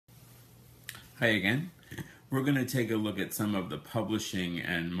Hi again. We're going to take a look at some of the publishing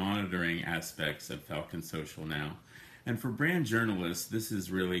and monitoring aspects of Falcon Social now. And for brand journalists, this is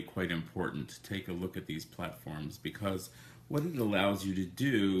really quite important to take a look at these platforms because what it allows you to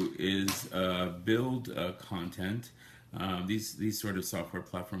do is build content. These sort of software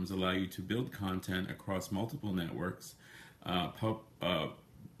platforms allow you to build content across multiple networks, put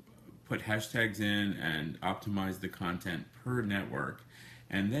hashtags in and optimize the content per network,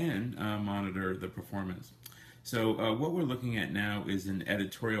 and then monitor the performance. So what we're looking at now is an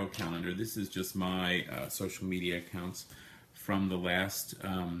editorial calendar. This is just my social media accounts from the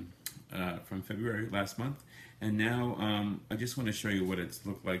from February last month. And now I just want to show you what it's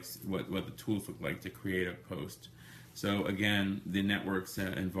looked like, what the tools look like to create a post. So again, the networks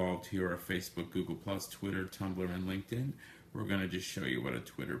involved here are Facebook, Google+, Twitter, Tumblr, and LinkedIn. We're going to just show you what a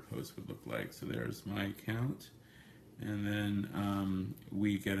Twitter post would look like. So there's my account. And then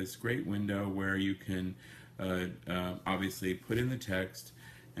we get this great window where you can obviously put in the text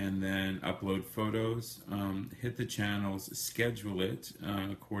and then upload photos, hit the channels, schedule it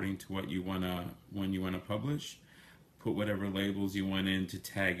according to what you when you want to publish, put whatever labels you want in to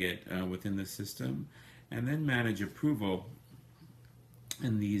tag it within the system, and then manage approval.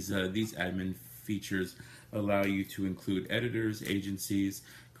 And these admin features allow you to include editors, agencies,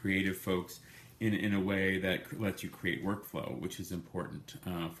 creative folks in a way that lets you create workflow, which is important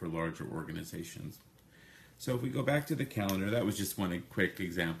for larger organizations. So if we go back to the calendar, that was just one quick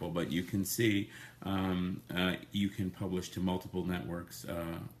example, but you can see you can publish to multiple networks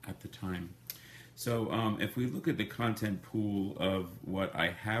at the time. So if we look at the content pool of what I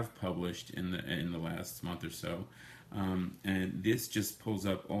have published in the last month or so, and this just pulls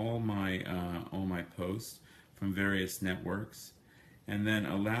up all my posts from various networks, and then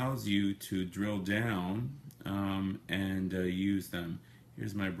allows you to drill down and use them.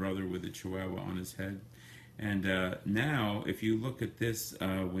 Here's my brother with a chihuahua on his head. And now, if you look at this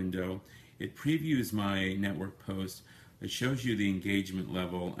window, it previews my network post. It shows you the engagement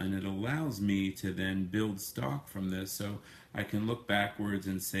level, and it allows me to then build stock from this, so I can look backwards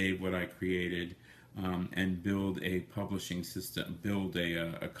and save what I created and build a publishing system, build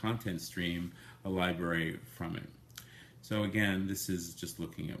a content stream, a library from it. So again, this is just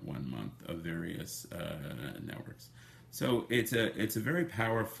looking at 1 month of various networks. So it's a very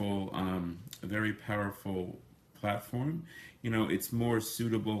powerful platform. You know, it's more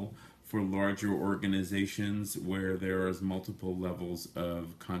suitable for larger organizations where there is multiple levels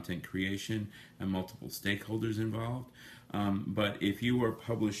of content creation and multiple stakeholders involved. But if you are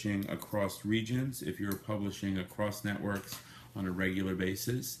publishing across regions, if you're publishing across networks on a regular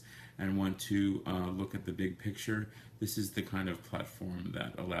basis and want to look at the big picture, this is the kind of platform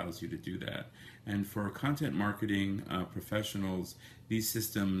that allows you to do that. And for content marketing professionals, these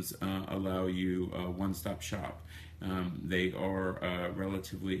systems allow you a one-stop shop. They are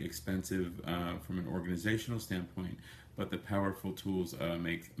relatively expensive from an organizational standpoint, but the powerful tools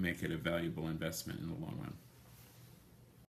make it a valuable investment in the long run.